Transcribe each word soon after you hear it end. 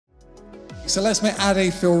So let's make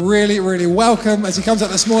Addy feel really, really welcome as he comes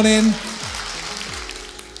up this morning.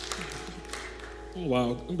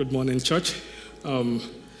 Wow, good morning, church.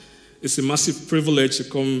 It's a massive privilege to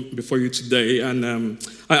come before you today, and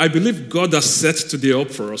I believe God has set today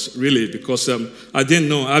up for us, really, because I didn't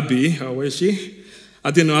know Abby, where is she?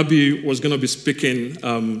 I didn't know Abby was going to be speaking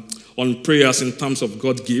on prayers in terms of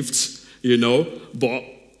God gifts, but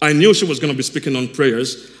I knew she was going to be speaking on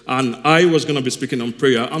prayers, and I was going to be speaking on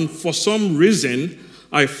prayer, and for some reason,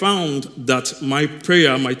 I found that my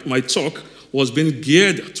prayer, my talk, was being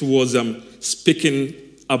geared towards speaking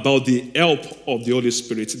about the help of the Holy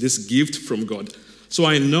Spirit, this gift from God. So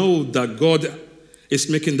I know that God is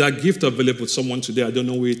making that gift available to someone today. I don't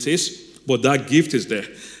know who it is, but that gift is there.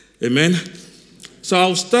 Amen. So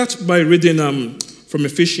I'll start by reading from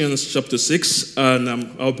Ephesians chapter 6, and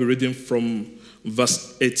I'll be reading from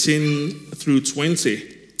verse 18 through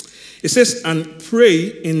 20. It says, "And pray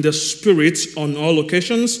in the Spirit on all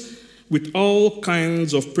occasions, with all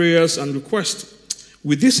kinds of prayers and requests.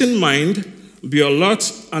 With this in mind, be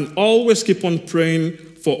alert and always keep on praying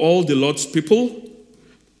for all the Lord's people.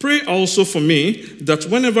 Pray also for me, that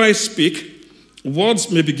whenever I speak, words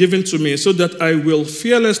may be given to me, so that I will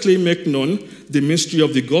fearlessly make known the mystery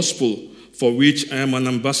of the gospel, for which I am an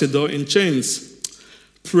ambassador in chains.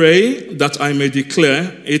 Pray that I may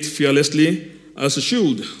declare it fearlessly as a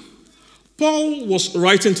shield." Paul was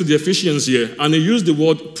writing to the Ephesians here, and he used the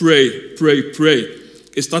word pray, pray, pray.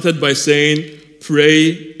 He started by saying, pray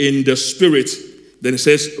in the Spirit. Then he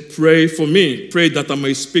says, pray for me. Pray that I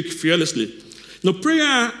may speak fearlessly. Now,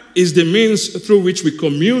 prayer is the means through which we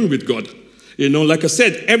commune with God. Like I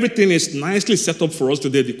said, everything is nicely set up for us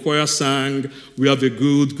today. The choir sang, we have a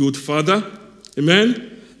good, good Father. Amen?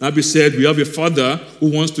 Abby said, we have a Father who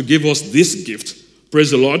wants to give us this gift. Praise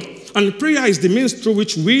the Lord. And prayer is the means through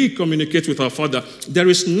which we communicate with our Father. There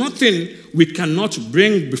is nothing we cannot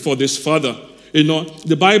bring before this Father.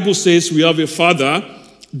 The Bible says we have a Father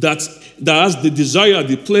that has the desire,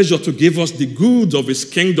 the pleasure to give us the good of His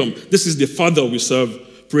kingdom. This is the Father we serve.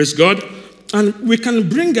 Praise God. And we can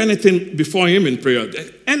bring anything before Him in prayer.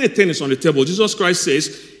 Anything is on the table. Jesus Christ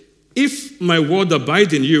says, if my word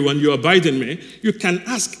abide in you and you abide in me, you can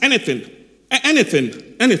ask anything. Anything.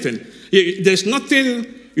 There's nothing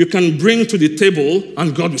you can bring to the table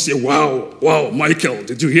and God will say, wow, Michael,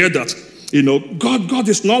 did you hear that? God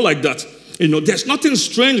is not like that. There's nothing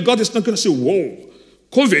strange. God is not going to say, whoa,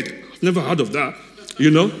 COVID, I've never heard of that.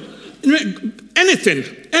 Anything.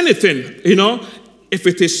 If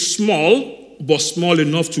it is small, but small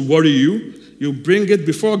enough to worry you, you bring it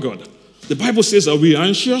before God. The Bible says, are we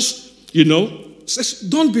anxious? It says,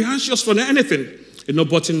 don't be anxious for anything.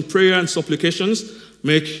 But in prayer and supplications,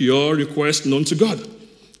 make your request known to God.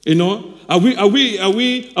 Are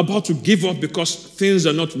we about to give up because things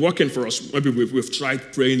are not working for us? Maybe we've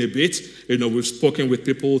tried praying a bit. We've spoken with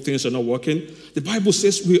people, things are not working. The Bible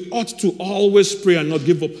says we ought to always pray and not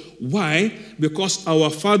give up. Why? Because our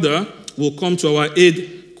Father will come to our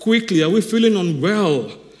aid quickly. Are we feeling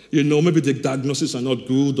unwell? Maybe the diagnoses are not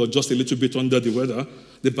good or just a little bit under the weather.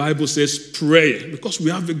 The Bible says pray because we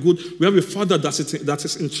have a Father that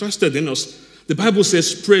is interested in us. The Bible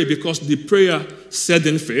says pray because the prayer said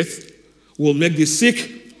in faith will make the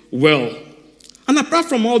sick well. And apart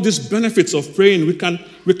from all these benefits of praying,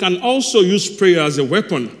 we can also use prayer as a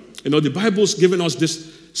weapon. The Bible's given us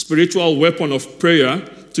this spiritual weapon of prayer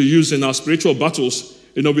to use in our spiritual battles.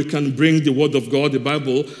 We can bring the word of God, the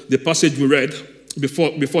Bible, the passage we read.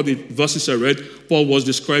 Before the verses I read, Paul was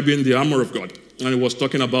describing the armor of God. And he was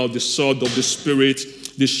talking about the sword of the Spirit,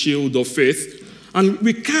 the shield of faith. And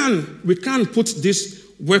we can put this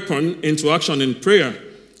weapon into action in prayer.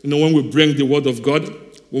 When we bring the word of God,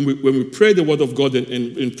 when we pray the word of God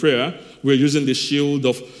in prayer, we're using the shield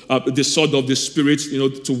of the sword of the Spirit,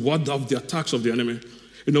 to ward off the attacks of the enemy.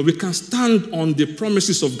 We can stand on the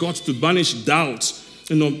promises of God to banish doubts,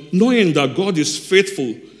 knowing that God is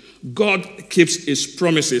faithful. God keeps His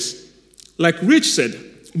promises. Like Rich said,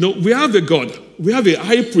 we have a God. We have a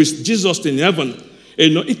high priest, Jesus in heaven.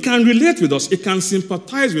 It can relate with us. It can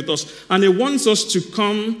sympathize with us. And He wants us to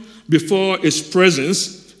come before His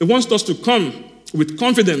presence. He wants us to come with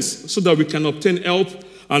confidence so that we can obtain help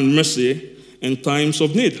and mercy in times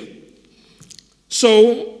of need.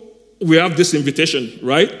 So we have this invitation,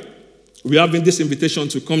 right? We have this invitation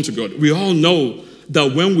to come to God. We all know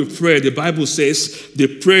that when we pray, the Bible says the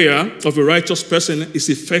prayer of a righteous person is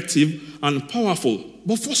effective and powerful.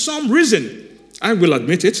 But for some reason, I will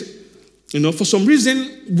admit it, for some reason,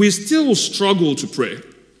 we still struggle to pray.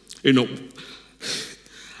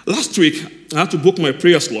 Last week, I had to book my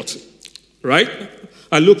prayer slot, right?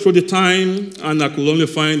 I looked through the time, and I could only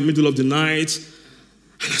find middle of the night.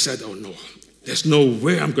 And I said, oh no, there's no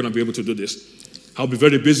way I'm going to be able to do this. I'll be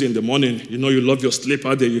very busy in the morning. You know, you love your sleep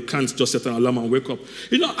out there. You can't just set an alarm and wake up.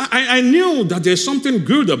 You know, I knew that there's something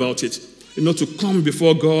good about it. You know, to come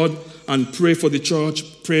before God and pray for the church,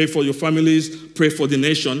 pray for your families, pray for the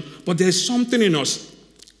nation. But there's something in us.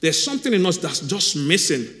 There's something in us that's just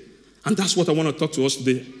missing. And that's what I want to talk to us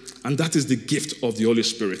today. And that is the gift of the Holy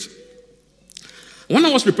Spirit. When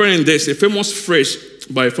I was preparing this, a famous phrase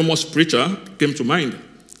by a famous preacher came to mind.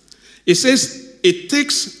 It says, it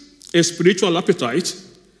takes a spiritual appetite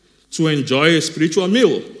to enjoy a spiritual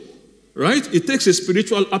meal. Right? It takes a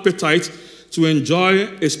spiritual appetite to enjoy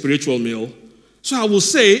a spiritual meal. So I will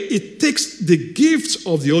say it takes the gift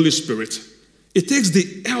of the Holy Spirit. It takes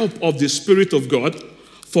the help of the Spirit of God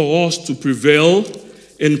for us to prevail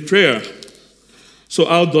in prayer. So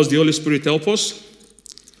how does the Holy Spirit help us?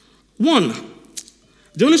 One,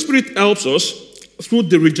 the Holy Spirit helps us through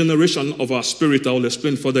the regeneration of our spirit. I will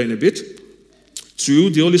explain further in a bit. Two,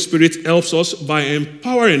 the Holy Spirit helps us by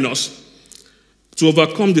empowering us to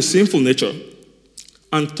overcome the sinful nature.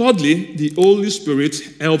 And thirdly, the Holy Spirit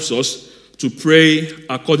helps us to pray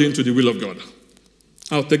according to the will of God.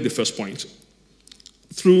 I'll take the first point.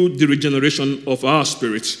 Through the regeneration of our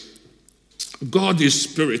spirit. God is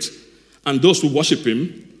spirit, and those who worship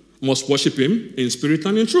him must worship him in spirit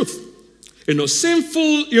and in truth. You know,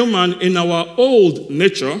 sinful human in our old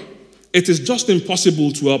nature, it is just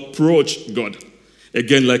impossible to approach God.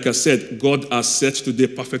 Again, like I said, God has set today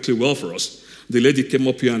perfectly well for us. The lady came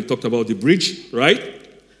up here and talked about the bridge, right?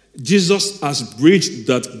 Jesus has bridged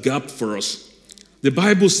that gap for us. The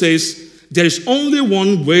Bible says there is only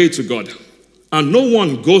one way to God, and no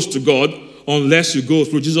one goes to God unless you go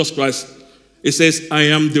through Jesus Christ. It says, I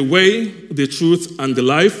am the way, the truth, and the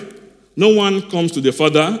life. No one comes to the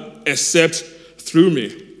Father except through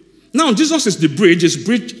me. Now, Jesus is the bridge. He's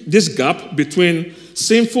bridged this gap between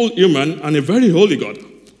sinful human and a very holy God.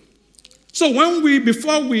 So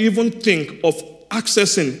before we even think of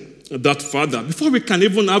accessing that Father, before we can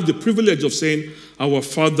even have the privilege of saying, our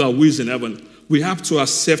Father who is in heaven, we have to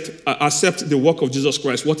accept the work of Jesus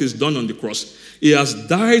Christ, what is done on the cross. He has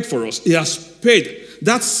died for us. He has paid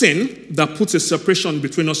that sin that puts a separation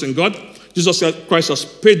between us and God. Jesus Christ has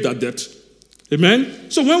paid that debt. Amen?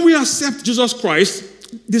 So when we accept Jesus Christ,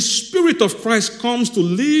 the Spirit of Christ comes to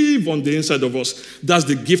live on the inside of us. That's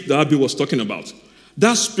the gift that Abby was talking about.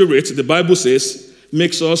 That Spirit, the Bible says,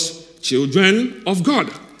 makes us children of God.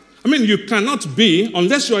 I mean, you cannot be,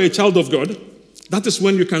 unless you are a child of God, that is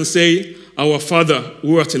when you can say, our Father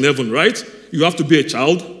who art in heaven, right? You have to be a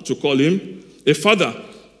child to call him a father.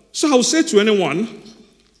 So I will say to anyone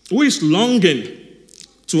who is longing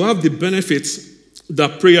to have the benefits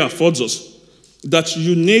that prayer affords us, that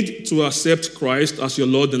you need to accept Christ as your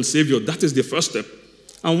Lord and Savior. That is the first step.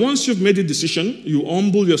 And once you've made a decision, you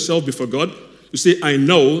humble yourself before God. You say, I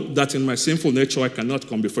know that in my sinful nature I cannot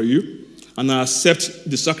come before you, and I accept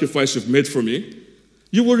the sacrifice you've made for me.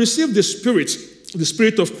 You will receive the Spirit. The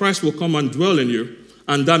Spirit of Christ will come and dwell in you,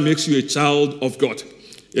 and that makes you a child of God.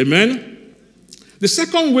 Amen? The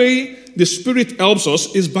second way the Spirit helps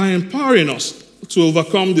us is by empowering us to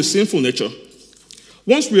overcome the sinful nature.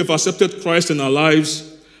 Once we have accepted Christ in our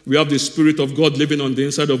lives, we have the Spirit of God living on the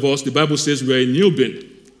inside of us. The Bible says we are a new being.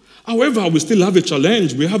 However, we still have a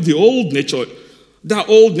challenge. We have the old nature. That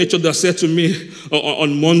old nature that said to me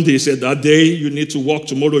on Monday, said, that day you need to work,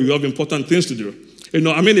 tomorrow you have important things to do. You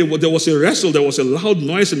know, I mean, there was a wrestle, there was a loud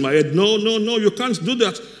noise in my head. No, you can't do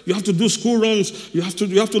that. You have to do school runs. You have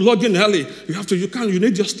to log in early. You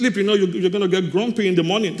need your sleep. You know, you're going to get grumpy in the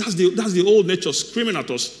morning. That's the old nature screaming at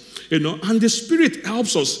us. You know, and the Spirit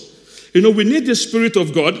helps us. You know, we need the Spirit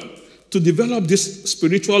of God to develop this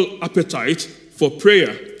spiritual appetite for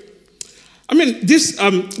prayer. I mean, this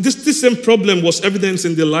same problem was evidenced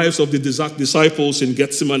in the lives of the disciples in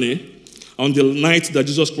Gethsemane. On the night that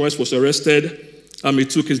Jesus Christ was arrested, he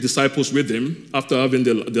took his disciples with him. After having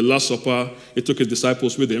the Last Supper, he took his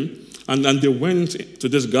disciples with him. And they went to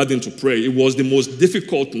this garden to pray. It was the most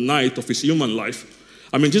difficult night of his human life.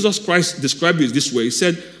 I mean, Jesus Christ described it this way. He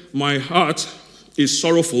said, my heart is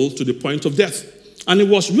sorrowful to the point of death. And it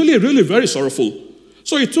was really, really very sorrowful.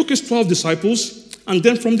 So he took his 12 disciples, and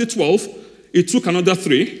then from the 12, he took another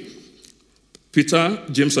 3, Peter,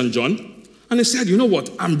 James, and John. And he said, you know what?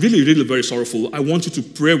 I'm really, really very sorrowful. I want you to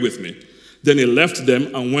pray with me. Then he left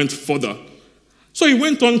them and went further. So he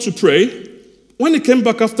went on to pray. When he came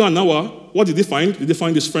back after an hour, what did he find? Did he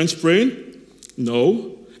find his friends praying?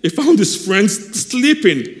 No. He found his friends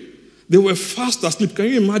sleeping. They were fast asleep. Can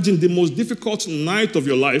you imagine the most difficult night of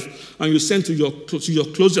your life, and you sent to your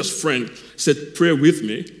closest friend, said, pray with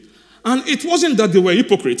me? And it wasn't that they were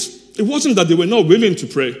hypocrites. It wasn't that they were not willing to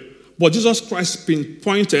pray. But Jesus Christ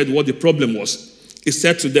pinpointed what the problem was. He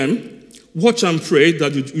said to them, watch and pray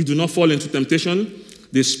that you do not fall into temptation.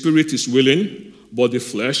 The spirit is willing, but the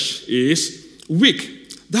flesh is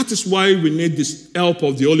weak. That is why we need this help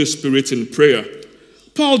of the Holy Spirit in prayer.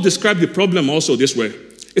 Paul described the problem also this way.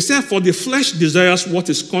 He said, for the flesh desires what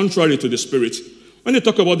is contrary to the spirit. When you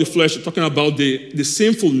talk about the flesh, you're talking about the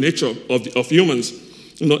sinful nature of humans.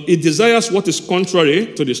 It desires what is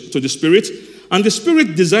contrary to the spirit, and the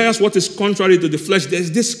spirit desires what is contrary to the flesh. There's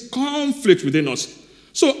this conflict within us.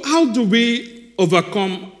 So how do we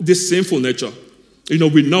overcome this sinful nature?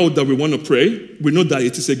 We know that we want to pray. We know that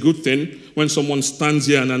it is a good thing when someone stands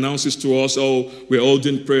here and announces to us, oh, we're all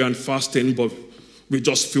doing prayer and fasting, but we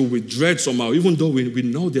just feel with dread somehow, even though we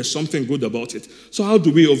know there's something good about it. So how do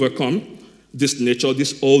we overcome this nature,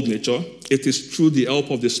 this old nature? It is through the help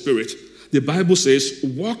of the Spirit. The Bible says,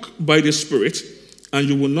 walk by the Spirit, and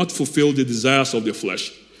you will not fulfill the desires of the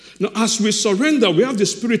flesh. Now, as we surrender, we have the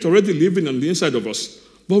Spirit already living on the inside of us.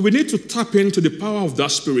 But we need to tap into the power of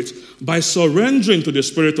that Spirit by surrendering to the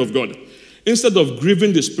Spirit of God. Instead of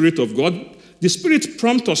grieving the Spirit of God, the Spirit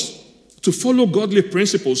prompts us to follow godly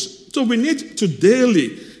principles. So we need to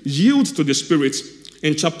daily yield to the Spirit.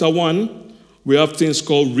 In chapter 1, we have things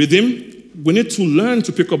called rhythm. We need to learn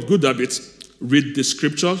to pick up good habits. Read the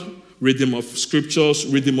scripture, rhythm of scriptures,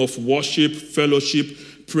 rhythm of worship, fellowship,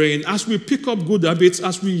 praying. As we pick up good habits,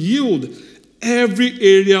 as we yield every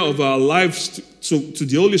area of our lives to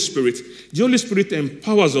the Holy Spirit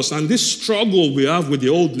empowers us. And this struggle we have with the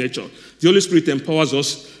old nature, the Holy Spirit empowers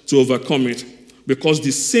us to overcome it. Because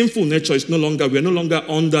the sinful nature is we're no longer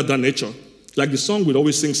under that nature. Like the song we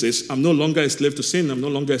always sing says, I'm no longer a slave to sin, I'm no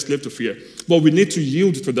longer a slave to fear. But we need to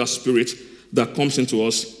yield to that Spirit that comes into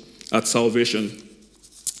us at salvation.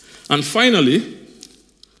 And finally,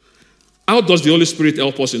 how does the Holy Spirit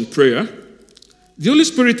help us in prayer? The Holy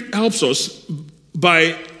Spirit helps us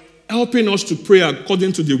by helping us to pray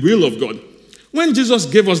according to the will of God. When Jesus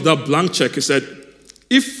gave us that blank check, he said,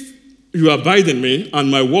 if you abide in me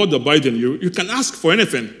and my word abide in you, you can ask for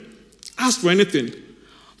anything. Ask for anything.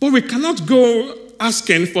 But we cannot go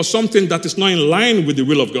asking for something that is not in line with the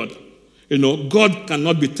will of God. God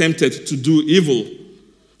cannot be tempted to do evil.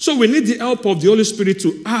 So we need the help of the Holy Spirit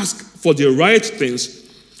to ask for the right things.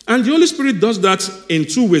 And the Holy Spirit does that in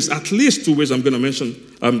two ways, at least two ways I'm going to mention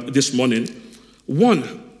this morning. One,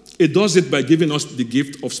 it does it by giving us the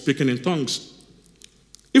gift of speaking in tongues.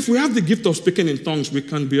 If we have the gift of speaking in tongues, we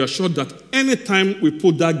can be assured that anytime we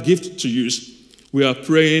put that gift to use, we are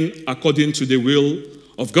praying according to the will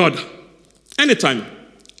of God. Anytime.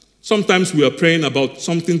 Sometimes we are praying about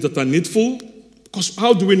something that are needful, because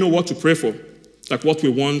how do we know what to pray for? Like what we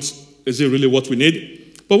want, is it really what we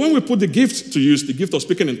need? But when we put the gift to use, the gift of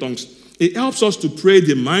speaking in tongues, it helps us to pray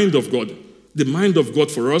the mind of God. The mind of God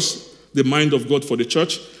for us, the mind of God for the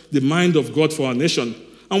church, the mind of God for our nation.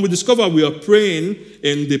 And we discover we are praying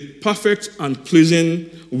in the perfect and pleasing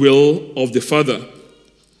will of the Father.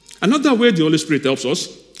 Another way the Holy Spirit helps us,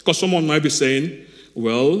 because someone might be saying,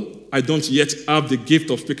 well, I don't yet have the gift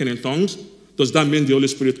of speaking in tongues. Does that mean the Holy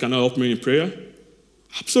Spirit cannot help me in prayer?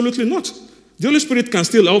 Absolutely not. The Holy Spirit can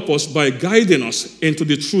still help us by guiding us into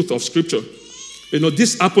the truth of Scripture.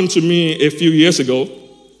 This happened to me a few years ago.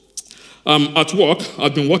 At work,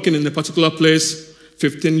 I'd been working in a particular place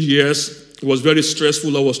 15 years. It was very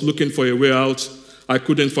stressful. I was looking for a way out. I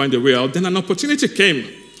couldn't find a way out. Then an opportunity came.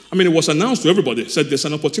 It was announced to everybody. It said there's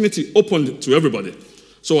an opportunity opened to everybody.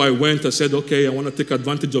 So I went and said, okay, I want to take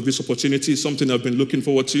advantage of this opportunity, something I've been looking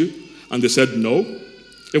forward to. And they said no.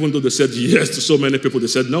 Even though they said yes to so many people, they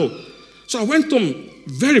said no. So I went home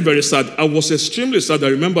very, very sad. I was extremely sad. I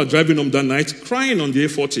remember driving home that night, crying on the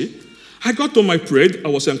A40. I got home, I prayed. I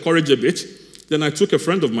was encouraged a bit. Then I took a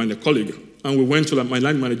friend of mine, a colleague, and we went to my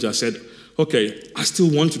line manager. I said, okay, I still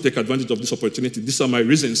want to take advantage of this opportunity. These are my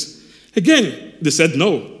reasons. Again, they said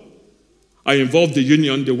no. I involved the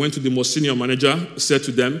union. They went to the most senior manager, said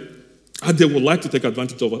to them, they would like to take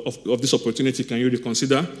advantage of this opportunity. Can you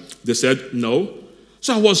reconsider? They said no.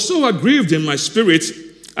 So I was so aggrieved in my spirit,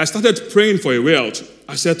 I started praying for a way out.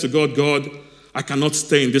 I said to God, God, I cannot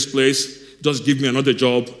stay in this place. Just give me another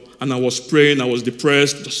job. And I was praying, I was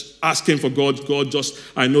depressed, just asking for God,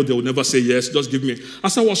 I know they will never say yes, just give me.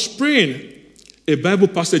 As I was praying, a Bible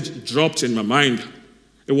passage dropped in my mind.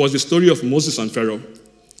 It was the story of Moses and Pharaoh.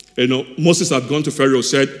 Moses had gone to Pharaoh,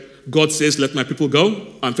 said, God says, let my people go.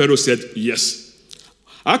 And Pharaoh said, yes.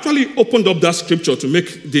 I actually opened up that scripture to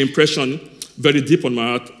make the impression very deep on my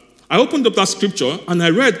heart. I opened up that scripture and I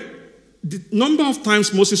read the number of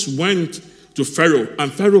times Moses went to Pharaoh,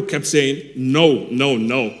 and Pharaoh kept saying, no, no,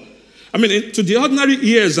 no. I mean, to the ordinary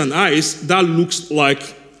ears and eyes, that looks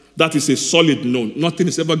like that is a solid no. Nothing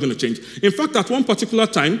is ever going to change. In fact, at one particular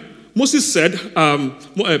time, Moses said,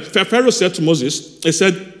 Pharaoh said to Moses, he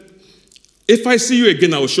said, if I see you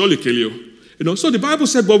again, I will surely kill you. So the Bible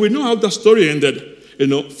said, but we know how the story ended.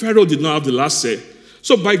 Pharaoh did not have the last say.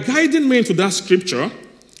 So by guiding me into that scripture,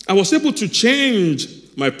 I was able to change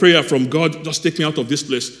my prayer from God, just take me out of this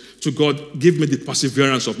place, to God, give me the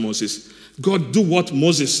perseverance of Moses. God, do what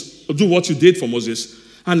you did for Moses.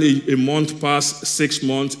 And a month passed, 6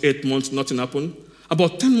 months, 8 months, nothing happened.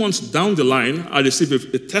 About 10 months down the line, I received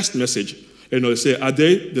a text message. They say,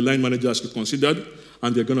 Ade, the line manager has considered,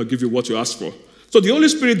 and they're going to give you what you asked for. So the Holy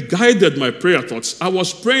Spirit guided my prayer thoughts. I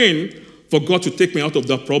was praying for God to take me out of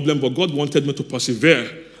that problem, but God wanted me to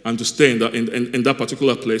persevere and to stay in that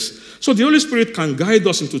particular place. So the Holy Spirit can guide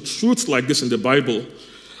us into truths like this in the Bible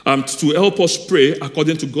to help us pray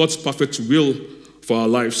according to God's perfect will for our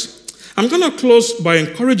lives. I'm going to close by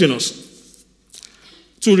encouraging us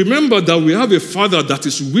to remember that we have a Father that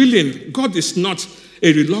is willing. God is not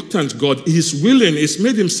a reluctant God. He is willing. He's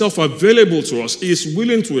made himself available to us. He is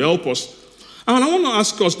willing to help us. And I want to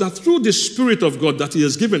ask us that through the Spirit of God that he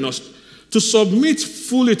has given us, to submit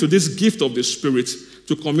fully to this gift of the Spirit,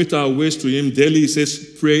 to commit our ways to him daily. He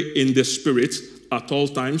says, pray in the Spirit at all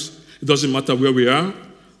times. It doesn't matter where we are,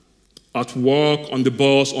 at work, on the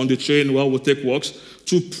bus, on the train, while we take walks,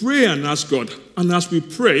 to pray and ask God. And as we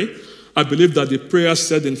pray, I believe that the prayers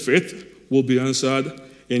said in faith will be answered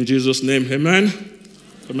in Jesus' name. Amen.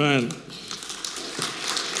 Amen.